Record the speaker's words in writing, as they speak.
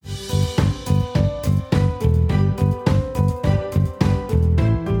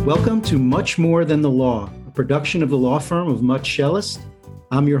Welcome to Much More Than the Law, a production of the law firm of Much Schellest.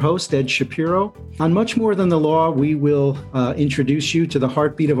 I'm your host, Ed Shapiro. On Much More Than the Law, we will introduce you to the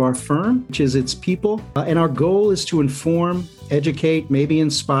heartbeat of our firm, which is its people. And our goal is to inform, educate, maybe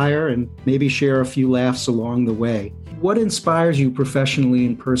inspire, and maybe share a few laughs along the way. What inspires you professionally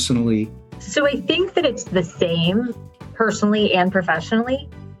and personally? So I think that it's the same personally and professionally.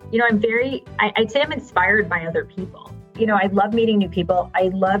 I'd say I'm inspired by other people. I love meeting new people. I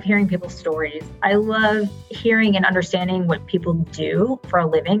love hearing people's stories. I love hearing and understanding what people do for a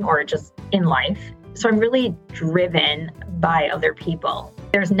living or just in life. So I'm really driven by other people.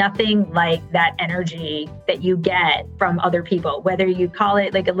 There's nothing like that energy that you get from other people, whether you call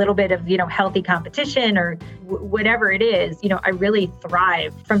it like a little bit of, healthy competition or whatever it is. I really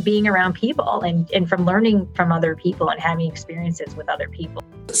thrive from being around people and from learning from other people and having experiences with other people.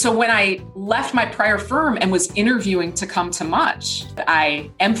 So when I left my prior firm and was interviewing to come to Much,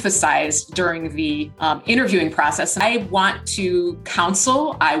 I emphasized during the interviewing process, I want to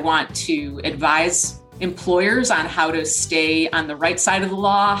counsel, I want to advise employers on how to stay on the right side of the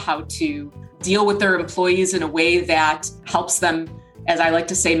law, how to deal with their employees in a way that helps them, as I like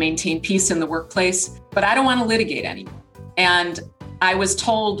to say, maintain peace in the workplace. But I don't want to litigate anymore. And I was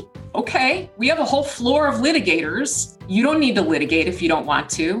told, okay, we have a whole floor of litigators. You don't need to litigate if you don't want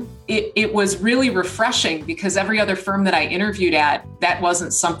to. It was really refreshing because every other firm that I interviewed at, that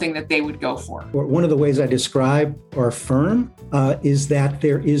wasn't something that they would go for. One of the ways I describe our firm is that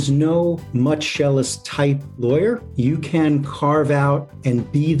there is no Much Schellest type lawyer. You can carve out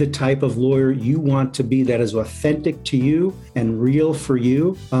and be the type of lawyer you want to be that is authentic to you and real for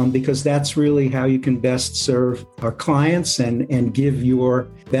you, because that's really how you can best serve our clients and give your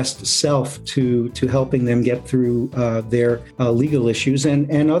best self to helping them get through their legal issues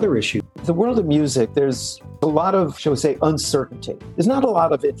and other issues. The world of music, there's a lot of, shall we say, uncertainty. There's not a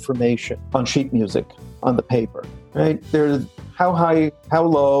lot of information on sheet music, on the paper, right? There's how high, how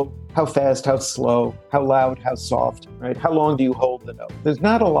low, how fast, how slow, how loud, how soft, right? How long do you hold the note? There's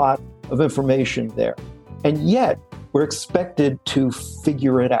not a lot of information there. And yet, we're expected to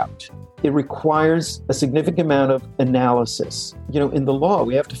figure it out. It requires a significant amount of analysis. In the law,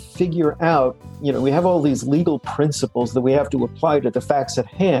 we have to figure out, we have all these legal principles that we have to apply to the facts at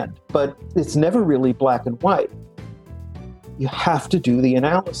hand, but it's never really black and white. You have to do the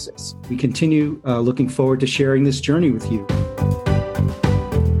analysis. We continue looking forward to sharing this journey with you.